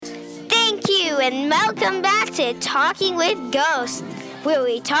and welcome back to Talking with Ghosts, where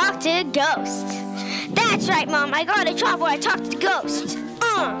we talk to ghosts. That's right, Mom, I got a job where I talk to ghosts.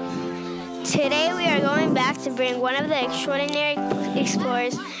 Today we are going back to bring one of the extraordinary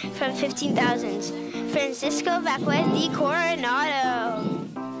explorers from 15,000s, Francisco Vasquez de Coronado.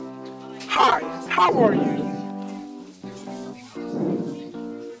 Hi, how are you?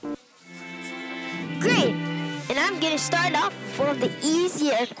 Great! And I'm going to start off with one of the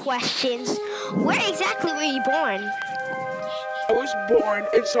easier questions. Where exactly were you born? I was born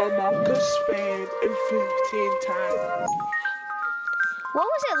in Salamanca, Spain in 1510. What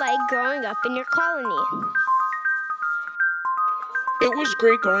was it like growing up in your colony? It was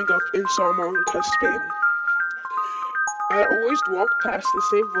great growing up in Salamanca, Spain. I always walked past the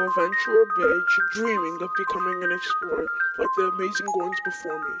St. Bonaventure Bridge dreaming of becoming an explorer like the amazing ones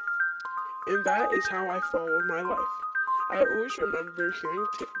before me. And that is how I followed my life. I always remember hearing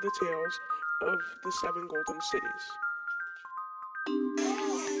the tales of the 7 golden cities.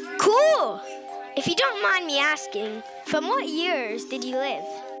 Cool! If you don't mind me asking, from what years did you live?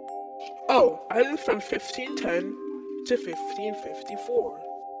 Oh, I lived from 1510 to 1554.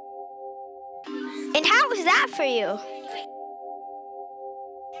 And how was that for you?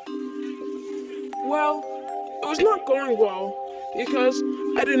 Well, it was not going well because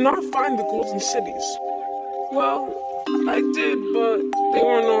I did not find the golden cities. Well, I did, but they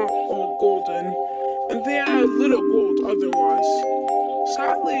were not all golden, and they had little gold otherwise.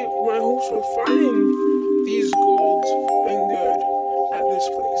 Sadly, my hopes for finding these gold and good at this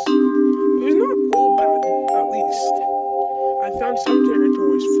place. It was not all bad, at least. I found some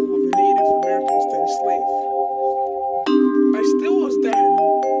territories full of Native Americans to enslave. I still was then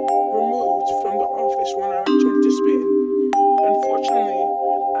removed from the office when I returned to Spain. Unfortunately,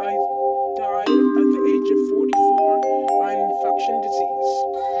 I died at the age of 44 by an infection disease.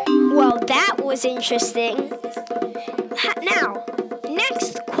 Well, that was interesting. Now,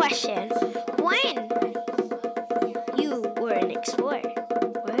 next question. When you were an explorer,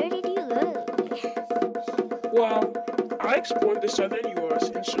 where did you go? Well, I explored the southern U.S.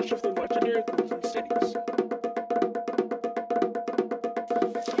 in search of the legendary golden cities.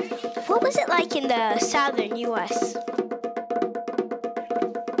 What was it like in the southern U.S.?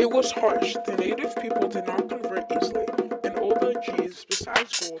 It was harsh. The native people did not convert easily, and all the G's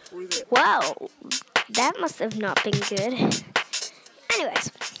besides gold were there. Wow, that must have not been good.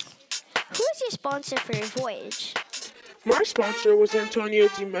 Anyways, who is your sponsor for your voyage? My sponsor was Antonio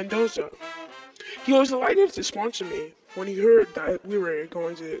de Mendoza. He was delighted to sponsor me when he heard that we were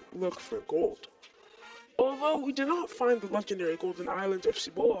going to look for gold. Although we did not find the legendary golden island of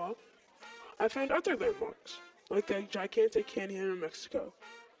Cibola, I found other landmarks, like the gigantic canyon in Mexico.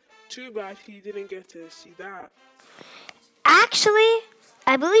 Too bad he didn't get to see that. Actually,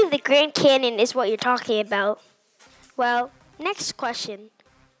 I believe the Grand Canyon is what you're talking about. Well, next question.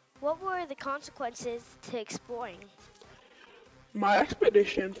 What were the consequences to exploring? My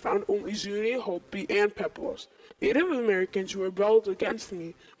expedition found only Zuni, Hopi, and Peplos, Native Americans who rebelled against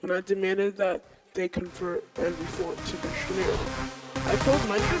me when I demanded that they convert and reform to Christianity. I killed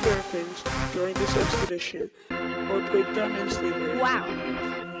many Americans during this expedition or put them in slavery. Wow.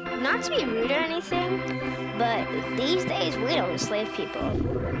 Not to be rude or anything, but these days we don't enslave people.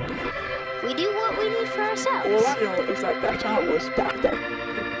 We do what we need for ourselves. All I know is that that's how it was back then.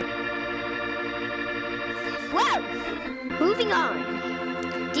 Well, moving on.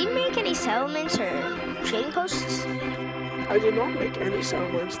 Did you make any settlements or trading posts? I did not make any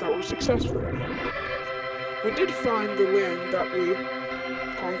settlements that were successful. We did find the land that we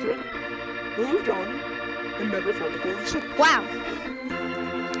conquered, moved on, and never found the golden city. Wow.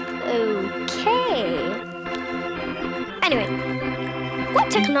 Okay. Anyway, what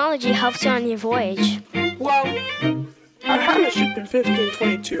technology helped you on your voyage? Well, I had a ship in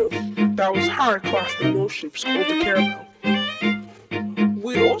 1522 that was higher class than most ships called the Caravel.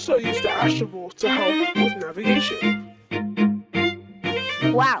 We also used the Astral to help with navigation.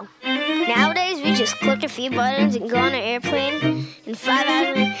 Wow. Nowadays, we just click a few buttons and go on an airplane, and 5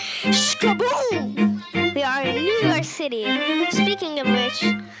 hours later, shkaboom! We are in New York City. Speaking of which,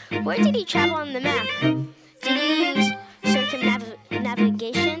 where did you travel on the map? Did you use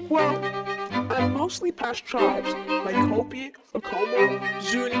circumnavigation? Well, I mostly passed tribes like Hopi, Akoma,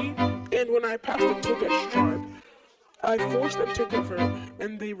 Zuni, and when I passed the Togesh tribe, I forced them to convert,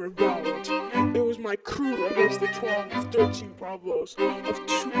 and they rebelled. It was my crew against the 12 of 13 Pueblos of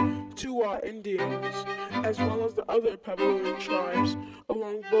Tuwa Indians, as well as the other Puebloan tribes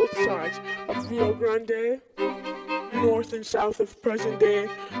along both sides of Rio Grande, north and south of present-day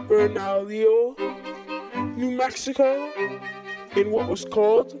Bernalillo, New Mexico, in what was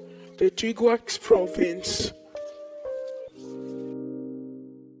called the Tiglax province.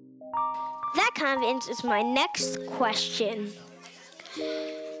 That kind of answers my next question.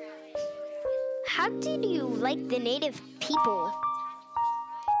 How did you like the native people?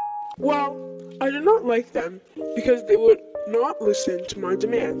 Well, I did not like them because they would not listen to my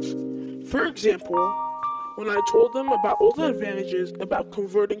demands. For example, when I told them about all the advantages about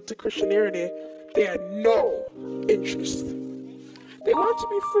converting to Christianity, they had no interest. They wanted to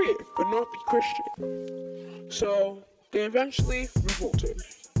be free, but not be Christian. So, they eventually revolted.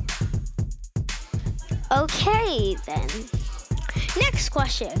 Okay, then. Next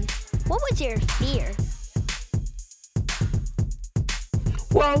question. What was your fear?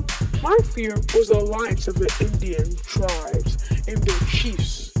 Well, my fear was the alliance of the Indian tribes and their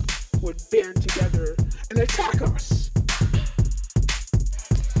chiefs would band together and attack us.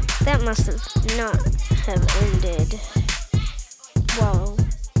 That must not have ended well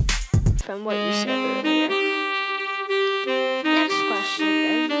from what you said earlier. Next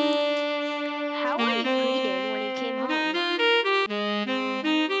question, then. How were you greeted when you came home?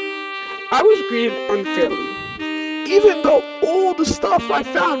 I was greeted unfairly, even though all the stuff I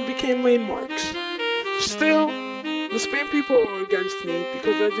found became landmarks. Still, the Spain people were against me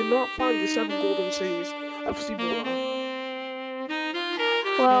because I did not find the 7 golden cities of Cibola.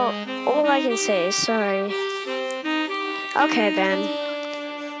 Well, all I can say is sorry. Okay, then.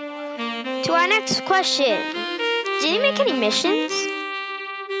 To our next question. Did you make any missions?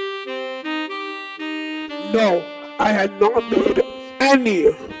 No, I had not made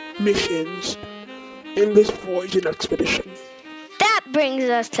any missions in this voyage and expedition. That brings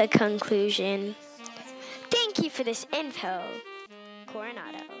us to conclusion. Thank you for this info,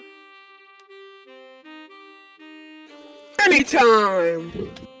 Coronado.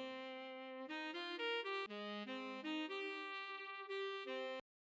 Anytime!